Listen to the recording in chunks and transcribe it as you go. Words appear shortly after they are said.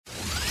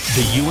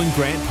The Ewan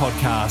Grant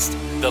Podcast,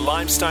 the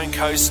Limestone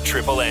Coast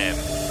Triple M.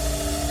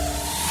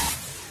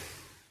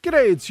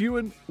 G'day, it's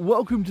Ewan.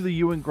 Welcome to the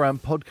Ewan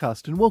Grant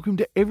Podcast, and welcome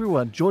to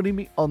everyone joining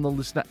me on the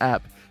Listener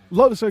app.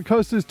 Limestone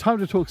Coasters, time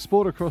to talk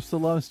sport across the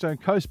Limestone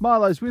Coast.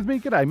 Milo's with me.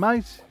 G'day,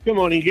 mate. Good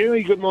morning,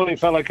 Huey. Good morning,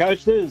 fellow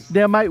coasters.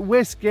 Now, mate,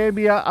 West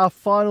Gambia are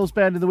finals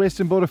bound in the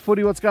Western Border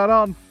footy. What's going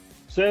on?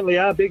 Certainly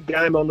our big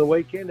game on the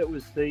weekend. It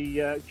was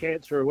the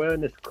Cancer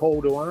Awareness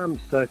Call to Arms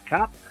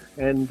Cup,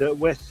 and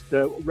West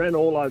ran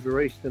all over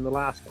East in the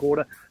last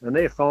quarter, and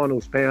their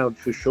finals bound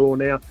for sure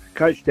now.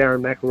 Coach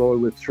Darren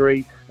McElroy with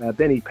 3,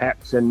 Benny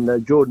Paps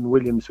and Jordan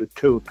Williams with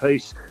 2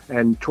 apiece,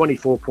 and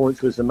 24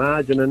 points was the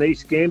margin. And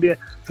East Gambia,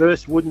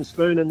 first wooden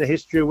spoon in the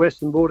history of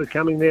Western Border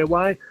coming their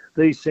way.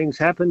 These things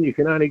happen. You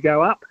can only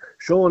go up.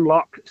 Sean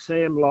Locke,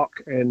 Sam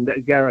Locke and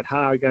Garrett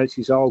Haar against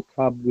his old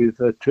club with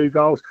 2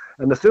 goals.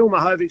 And the Phil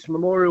Mahovic's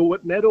Memorial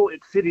Medal,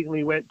 it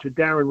fittingly went to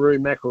Darren Roo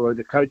McElroy,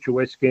 the coach of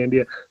West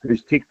Gambia,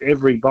 who's ticked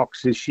every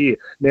box this year.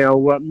 Now,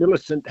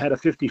 Millicent had a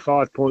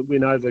 55-point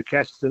win over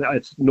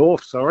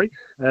North,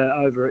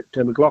 over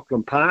at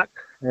McLaughlin Park.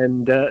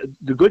 And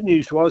the good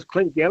news was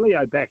Clint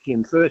Gallio back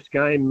in, first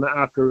game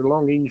after a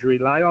long injury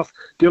layoff.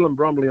 Dylan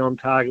Bromley on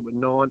target with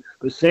 9.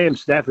 But Sam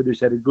Stafford,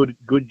 who's had a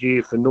good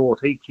year for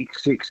North, he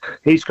kicked 6.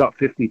 He's got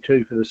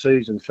 52 for the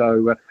season.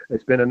 So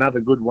it's been another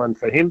good one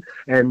for him.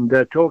 And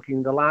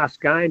talking the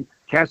last game,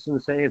 Cass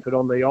and Sanford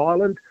on the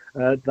island,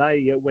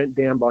 they went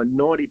down by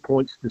 90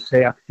 points to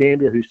South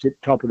Gambia, who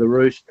sit top of the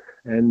roost.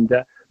 And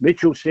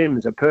Mitchell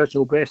Sims, a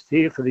personal best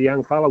here for the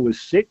young fella,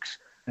 was 6.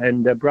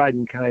 And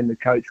Braden Kane, the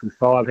coach, with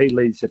 5. He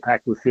leads the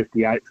pack with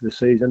 58 for the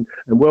season.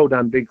 And well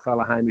done, big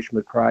fella Hamish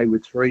McRae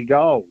with 3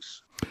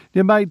 goals.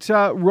 Yeah, mate,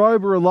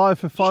 Rober alive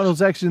for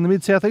finals action in the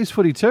Mid-South East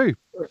footy too.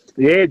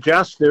 Yeah,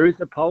 there is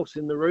a pulse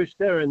in the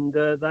Rooster, and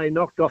they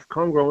knocked off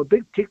Congrong. A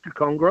big tick to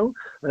Congrong.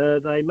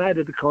 They made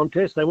it a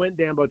contest. They went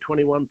down by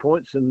 21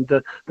 points, and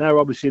they're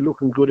obviously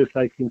looking good if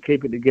they can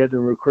keep it together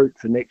and recruit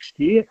for next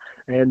year.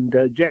 And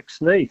Jack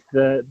Sneath,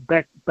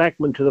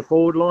 backman to the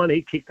forward line,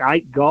 he kicked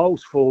 8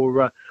 goals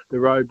for the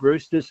Road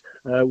Roosters,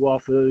 while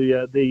for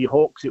the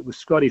Hawks it was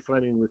Scotty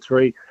Fleming with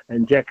 3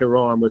 and Jack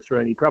Orion with 3,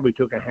 and he probably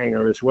took a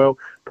hanger as well.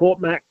 Port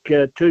Mac,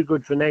 too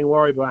good for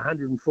Nangwarry by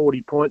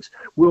 140 points.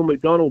 Will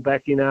McDonald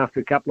back in after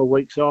a couple of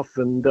weeks off,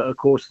 and of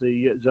course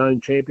the zone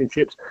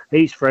championships.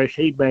 He's fresh.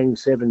 He banged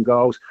 7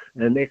 goals,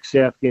 and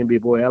ex-South Gambia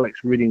boy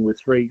Alex Ridding with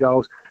 3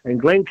 goals. And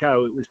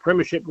Glencoe, it was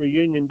Premiership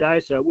Reunion Day,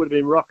 so it would have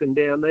been rocking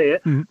down there.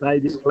 Mm-hmm. They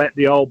didn't let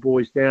the old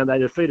boys down. They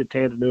defeated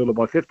Tantanoola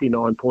by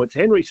 59 points.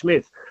 Henry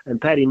Smith and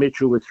Paddy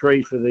Mitchell with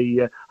 3 for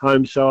the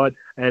home side,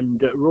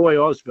 and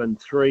Roy Osborne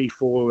 3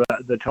 for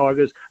the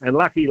Tigers. And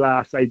lucky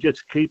last, they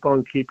just keep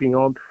on keeping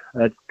on.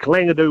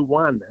 Kalangadoo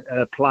 1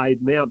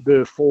 played Mount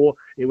Burr 4.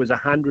 It was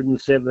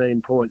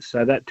 117 points,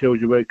 so that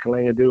tells you where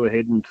Kalangadoo are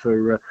heading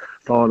for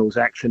finals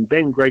action.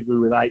 Ben Gregory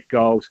with 8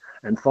 goals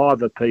and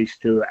 5 apiece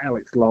to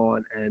Alex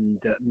Lyon and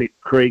Mick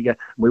Krieger.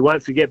 We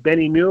won't forget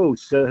Benny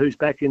Mules, who's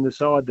back in the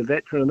side, the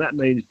veteran, and that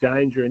means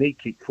danger, and he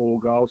kicked 4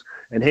 goals.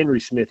 And Henry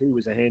Smith, he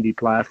was a handy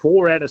player.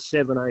 4 out of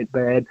 7 ain't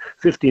bad.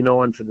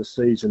 59 for the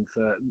season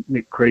for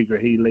Mick Krieger.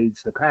 He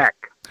leads the pack.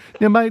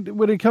 Now, mate,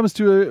 when it comes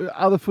to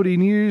other footy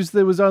news,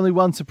 there was only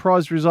one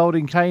surprise result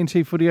in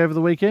K&T footy over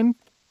the weekend.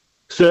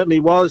 Certainly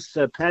was.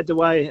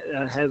 Padaway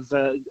have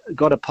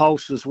got a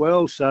pulse as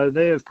well, so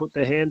they've put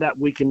their hand up.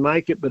 We can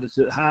make it, but it's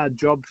a hard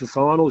job for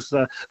finals.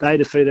 They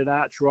defeated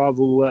arch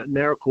rival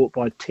Naracoorte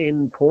by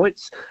 10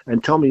 points,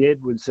 and Tommy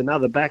Edwards,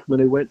 another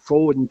backman who went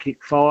forward and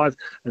kicked 5,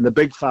 and the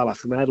big fella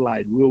from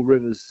Adelaide, Will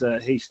Rivers,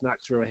 he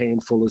snuck through a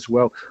handful as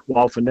well,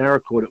 while for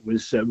Naracoorte it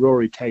was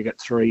Rory Taggart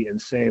 3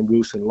 and Sam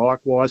Wilson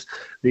likewise.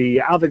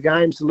 The other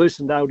games,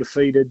 Lucendale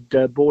defeated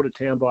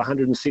Bordertown by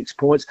 106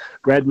 points.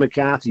 Brad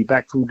McCarthy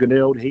back from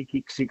Glenelg, he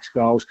kicked 6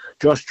 goals.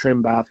 Josh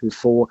Trembath with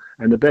 4,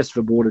 and the best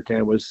for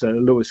Bordertown was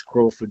Lewis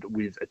Crawford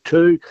with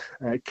 2.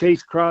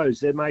 Keith Crows,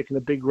 they're making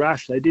a big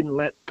rush. They didn't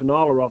let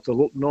Penola off the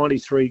hook.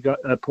 93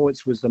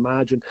 points was the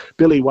margin.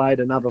 Billy Wade,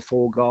 another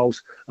 4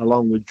 goals,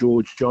 along with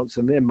George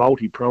Johnson. They're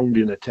multi-pronged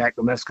in attack,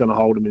 and that's going to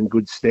hold them in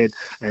good stead.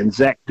 And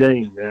Zach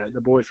Dean,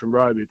 the boy from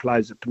Robe who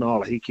plays at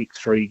Penola, he kicked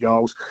 3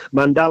 goals.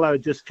 Mundullo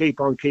just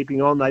keep on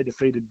keeping on. They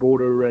defeated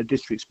Border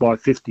Districts by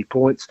 50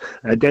 points.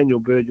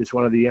 Daniel Burgess,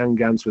 one of the young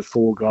guns, with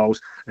 4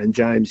 goals, and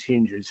James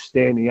Hinge is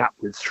standing up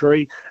with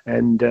 3.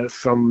 And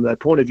from the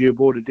point of view of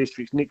Border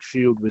Districts, Nick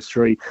Shield with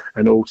 3,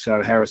 and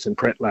also Harrison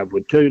Pretlove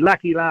with 2.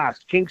 Lucky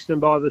last, Kingston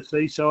by the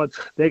Seaside.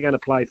 They're going to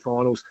play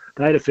finals.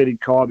 They defeated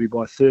Kaiby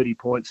by 30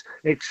 points.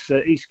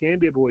 East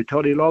Gambia boy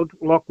Toddy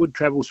Lockwood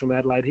travels from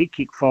Adelaide. He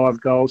kicked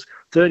 5 goals,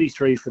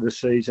 33 for the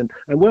season.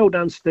 And well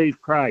done, Steve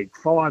Craig,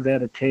 5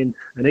 out of 10,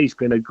 and he's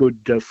been a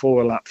good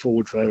foil up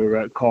forward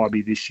for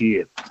Kaiby this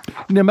year.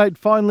 Now, mate,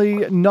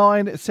 finally,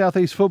 9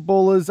 Southeast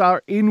footballers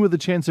are in with a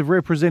chance of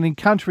representing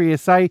Country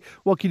SA.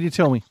 What can you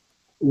tell me?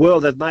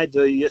 Well, they've made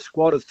the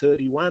squad of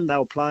 31.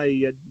 They'll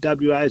play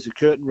WA as a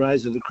curtain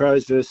raiser, the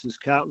Crows versus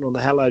Carlton on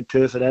the hallowed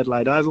turf at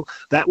Adelaide Oval.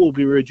 That will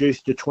be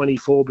reduced to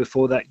 24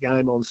 before that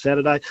game on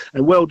Saturday.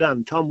 And well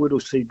done, Tom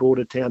Whittlesey,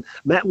 Bordertown.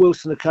 Matt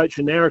Wilson, the coach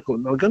of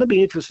Naracoorte. I'm going to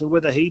be interested in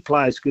whether he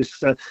plays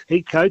because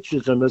he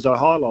coaches them, as I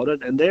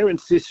highlighted, and they're in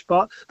 5th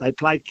spot. They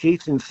play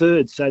Keith in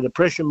 3rd, so the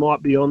pressure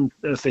might be on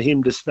for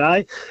him to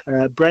stay.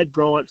 Brad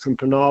Bryant from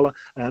Penola,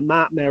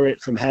 Mark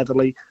Marriott from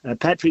Hatherley,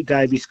 Patrick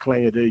Davies,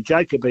 Clangadoo,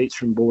 Jacob Eates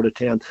from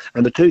Bordertown,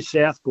 and the 2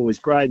 South boys,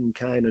 Braden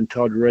Kane and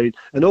Todd Reid,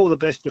 and all the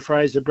best to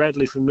Fraser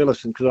Bradley from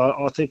Millicent, because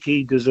I think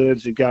he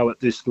deserves a go at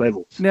this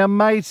level. Now,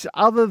 mate,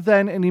 other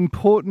than an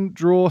important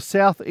draw,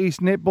 South East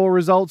netball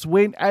results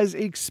went as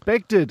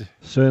expected.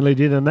 Certainly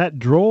did, and that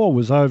draw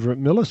was over at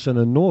Millicent,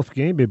 and North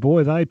Gambier,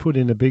 boy, they put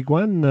in a big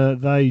one.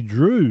 They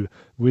drew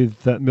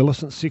with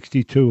Millicent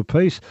 62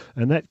 apiece,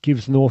 and that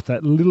gives North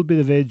that little bit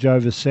of edge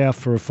over South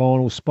for a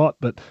final spot,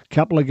 but a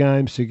couple of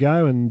games to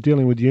go, and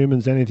dealing with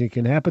humans, anything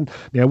can happen.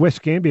 Now,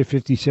 West Gambier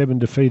 57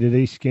 defeated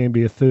East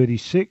Gambier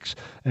 36,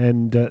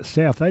 and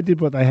South, they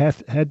did what they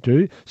had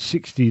to,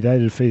 60, they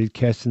defeated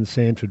Caston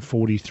Sanford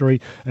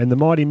 43, and the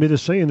mighty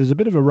Middlesea, and there's a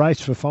bit of a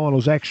race for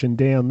finals action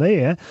down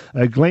there.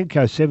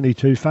 Glencoe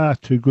 72, far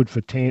too good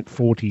for Tant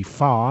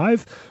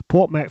 45,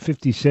 Port Mac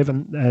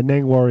 57,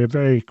 Nang Warrior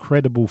very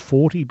credible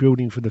 40,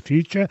 building for the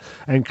future,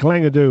 and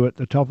Clangadoo at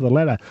the top of the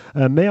ladder.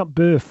 Mount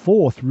Burr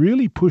 4th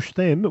really pushed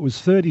them. It was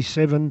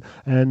 37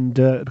 and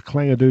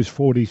Clangadoo's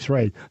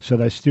 43, so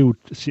they still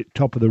sit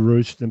top of the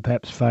roost and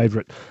perhaps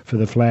favourite for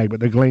the flag, but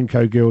the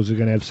Glencoe girls are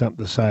going to have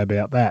something to say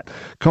about that.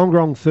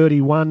 Congrong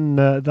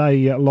 31,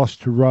 they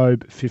lost to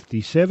Robe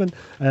 57.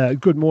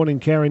 Good morning,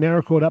 Carrie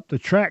Naracoorte up the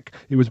track.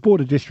 It was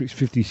Border Districts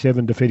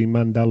 57 defeating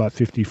Mundalla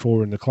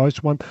 54 in the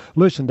close one.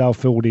 Lucendale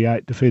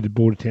 48 defeated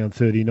Bordertown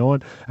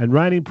 39, and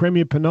reigning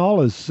Premier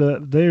Penola's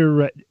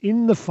they're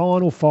in the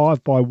final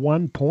 5 by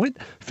 1 point,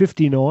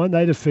 59.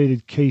 They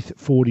defeated Keith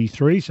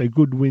 43, so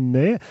good win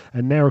there.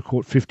 And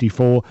Naracoorte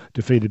 54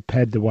 defeated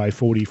Padaway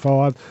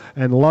 45.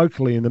 And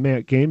locally in the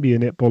Mount Gambier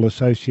Netball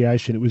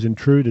Association, it was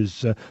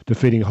Intruders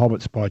defeating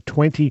Hobbits by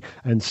 20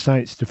 and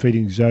Saints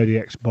defeating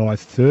Zodiacs by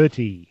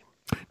 30.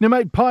 Now,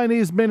 mate,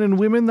 Pioneers men and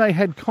women, they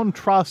had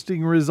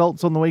contrasting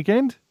results on the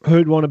weekend.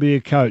 Who'd want to be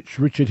a coach?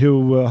 Richard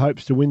Hill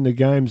hopes to win the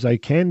games they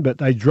can, but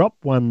they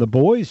dropped one, the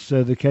boys,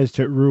 the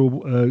Castet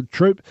Rural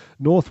Troop.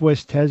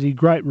 Northwest Tassie,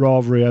 great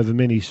rivalry over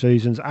many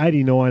seasons,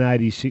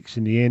 89-86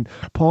 in the end.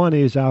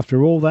 Pioneers,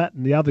 after all that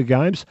and the other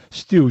games,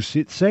 still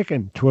sit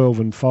second,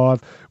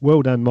 12-5.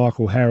 Well done,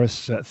 Michael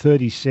Harris,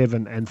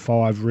 37 and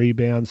 5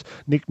 rebounds.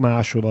 Nick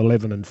Marshall,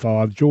 11 and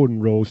 5.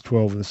 Jordan Rawls,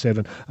 12 and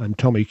 7. And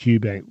Tommy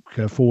Cubank,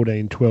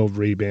 14, 12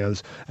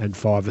 rebounds and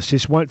 5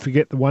 assists. Won't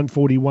forget the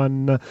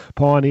 141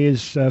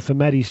 Pioneers for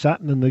Maddie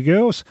Sutton and the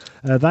girls.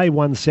 They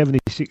won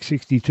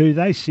 76-62.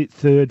 They sit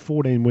third,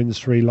 14 wins,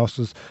 3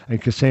 losses.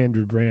 And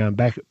Cassandra Brown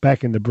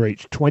back in the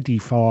breach,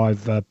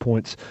 25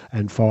 points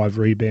and 5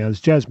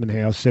 rebounds. Jasmine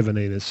Howe,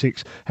 17 and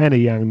 6. Hannah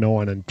Young,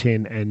 9 and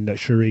 10. And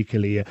Sharika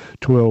Lear,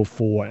 12,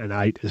 4 and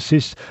 8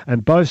 assists.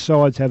 And both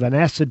sides have an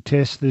acid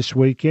test this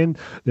weekend.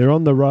 They're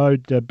on the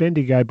road,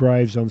 Bendigo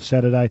Braves on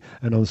Saturday,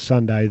 and on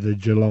Sunday the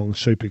Geelong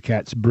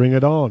Supercats. Bring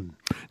it on.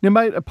 Now,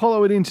 mate,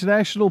 Apollo at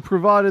International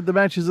provided the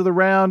matches of the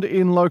round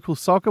in local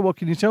soccer. What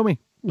can you tell me?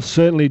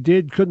 Certainly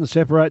did. Couldn't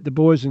separate the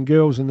boys and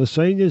girls and the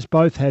seniors.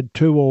 Both had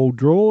 2 all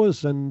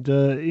draws, and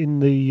in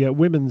the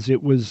women's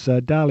it was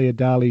Dahlia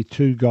Daly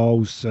 2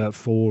 goals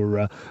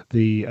for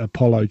the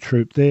Apollo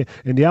troop there.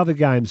 In the other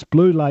games,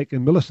 Blue Lake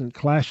and Millicent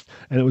clashed,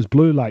 and it was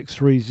Blue Lake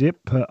 3-zip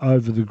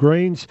over the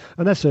Greens,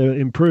 and that's an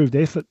improved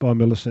effort by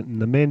Millicent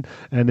and the men.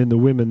 And in the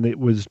women it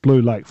was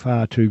Blue Lake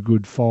far too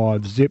good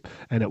 5-zip,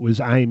 and it was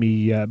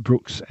Amy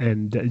Brooks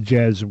and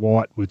Jazz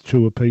White with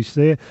 2 apiece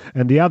there.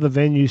 And the other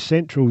venue,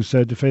 Centrals,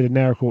 defeated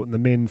Naracoorte and the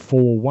men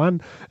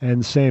 4-1,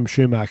 and Sam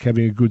Schumacher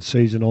having a good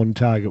season on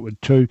target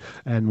with 2,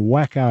 and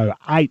Wacko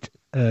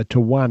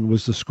 8-1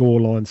 was the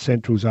scoreline.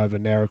 Centrals over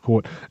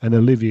Naracoorte, and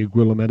Olivia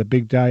Gwillam had a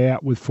big day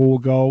out with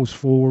 4 goals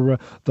for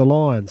the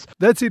Lions.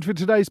 That's it for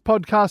today's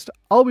podcast.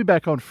 I'll be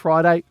back on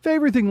Friday. For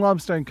everything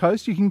Limestone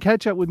Coast, you can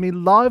catch up with me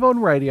live on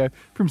radio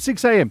from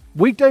 6 a.m.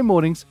 weekday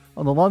mornings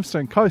on the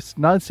Limestone Coast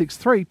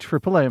 963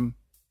 Triple M.